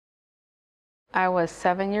I was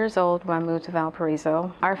 7 years old when I moved to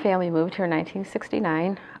Valparaiso. Our family moved here in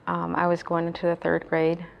 1969. I was going into the third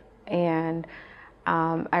grade, and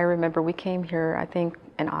I remember we came here, I think,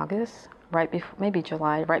 in August, right before, maybe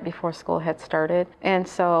July, right before school had started. And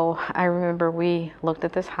so I remember we looked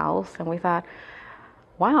at this house and we thought,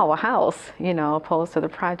 wow, a house, opposed to the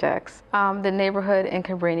projects. The neighborhood in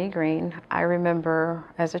Cabrini Green, I remember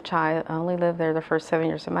as a child, I only lived there the first 7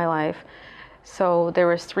 years of my life. So there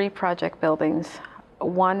was 3 project buildings.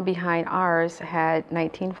 One behind ours had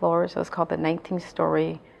 19 floors. It was called the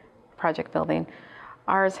 19-story project building.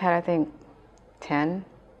 Ours had, I think, 10,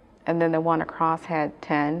 and then the one across had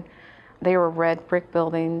 10. They were red brick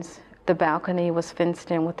buildings. The balcony was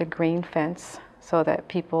fenced in with a green fence so that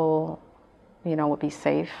people, would be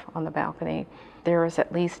safe on the balcony. There was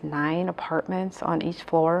at least 9 apartments on each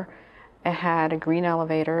floor. It had a green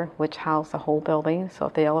elevator, which housed the whole building. So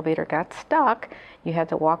if the elevator got stuck, you had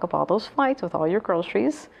to walk up all those flights with all your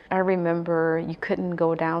groceries. I remember you couldn't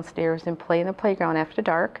go downstairs and play in the playground after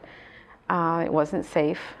dark. It wasn't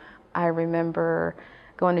safe. I remember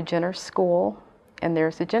going to Jenner School, and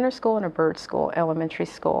there's a Jenner School and a Bird School, elementary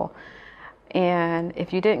school. And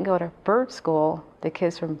if you didn't go to Bird School, the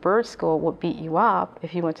kids from Bird School would beat you up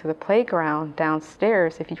if you went to the playground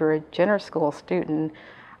downstairs. If you were a Jenner School student,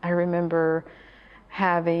 I remember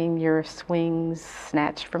having your swings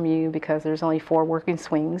snatched from you because there's only 4 working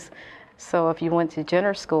swings. So if you went to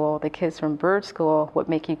Jenner School, the kids from Bird School would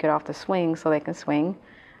make you get off the swing so they can swing.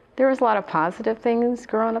 There was a lot of positive things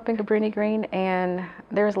growing up in Cabrini Green, and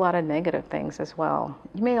there was a lot of negative things as well.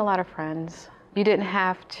 You made a lot of friends. You didn't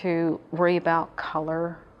have to worry about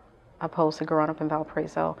color opposed to growing up in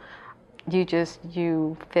Valparaiso.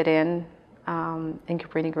 You fit in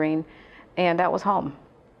Cabrini Green, and that was home.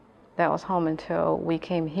 That was home until we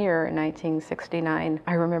came here in 1969.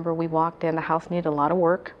 I remember we walked in, the house needed a lot of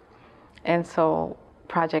work. And so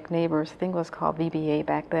Project Neighbors, I think it was called VBA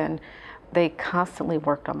back then, they constantly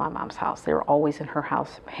worked on my mom's house. They were always in her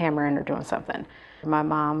house hammering or doing something. My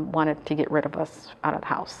mom wanted to get rid of us out of the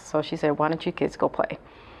house. So she said, why don't you kids go play?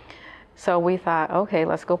 So we thought, okay,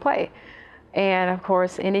 let's go play. And of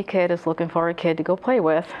course, any kid is looking for a kid to go play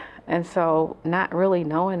with. And so not really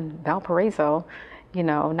knowing Valparaiso,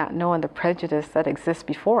 not knowing the prejudice that exists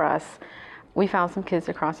before us, we found some kids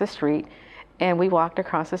across the street, and we walked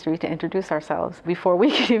across the street to introduce ourselves. Before we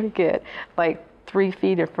could even get 3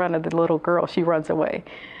 feet in front of the little girl, she runs away.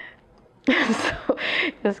 So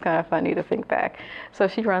it's kind of funny to think back. So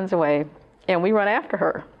she runs away, and we run after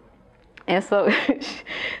her. And so,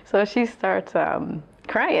 so she starts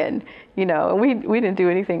crying, and we didn't do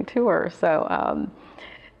anything to her.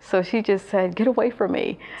 So she just said, get away from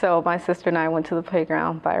me. So my sister and I went to the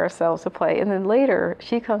playground by ourselves to play. And then later,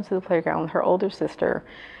 she comes to the playground with her older sister.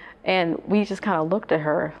 And we just kind of looked at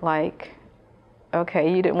her like, okay,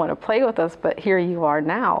 you didn't want to play with us, but here you are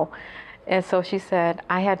now. And so she said,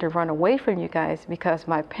 I had to run away from you guys because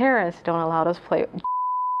my parents don't allow us to play.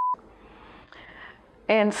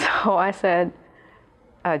 And so I said,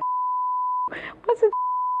 what's it?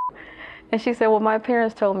 And she said, well, my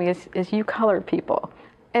parents told me it's you colored people.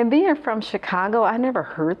 And being from Chicago, I never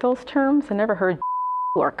heard those terms. I never heard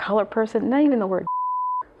or color person, not even the word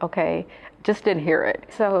okay, just didn't hear it.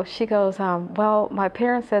 So she goes, well, my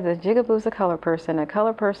parents said that Jigaboo's a color person. A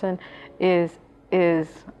color person is a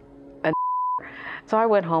So I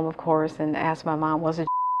went home, of course, and asked my mom, was it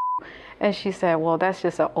and she said, well, that's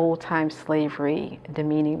just an old-time slavery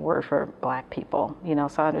demeaning word for black people,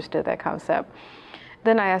 so I understood that concept.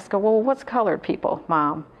 Then I asked her, well, what's colored people,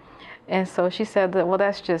 Mom? And so she said that, well,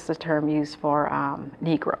 that's just a term used for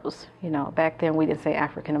Negroes. Back then we didn't say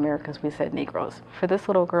African Americans, we said Negroes. For this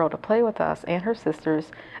little girl to play with us and her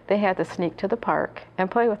sisters, they had to sneak to the park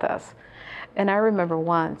and play with us. And I remember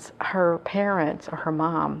once her parents or her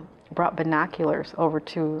mom brought binoculars over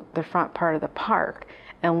to the front part of the park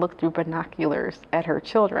and looked through binoculars at her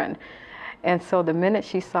children. And so the minute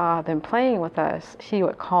she saw them playing with us, she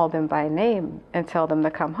would call them by name and tell them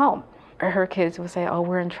to come home. Her kids would say, oh,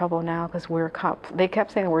 we're in trouble now because we're caught. They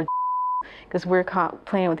kept saying the word because we're caught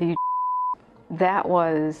playing with you. That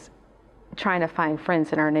was trying to find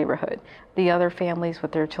friends in our neighborhood. The other families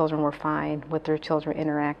with their children were fine, with their children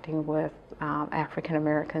interacting with African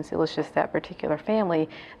Americans. It was just that particular family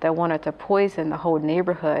that wanted to poison the whole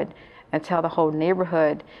neighborhood and tell the whole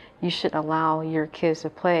neighborhood, you shouldn't allow your kids to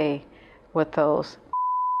play with those.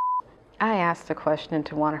 I asked a question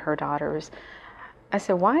to one of her daughters. I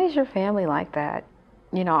said, why is your family like that?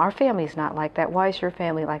 Our family's not like that. Why is your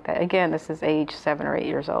family like that? Again, this is age 7 or 8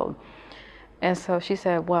 years old. And so she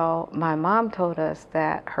said, well, my mom told us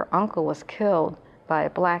that her uncle was killed by a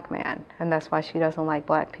black man, and that's why she doesn't like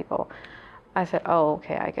black people. I said, oh,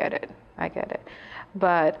 okay, I get it. I get it.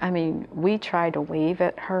 But I mean, we tried to wave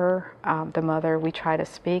at her, the mother. We tried to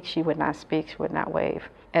speak. She would not speak. She would not wave.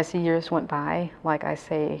 As the years went by, like I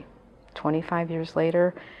say, 25 years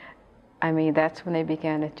later, I mean, that's when they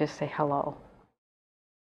began to just say hello.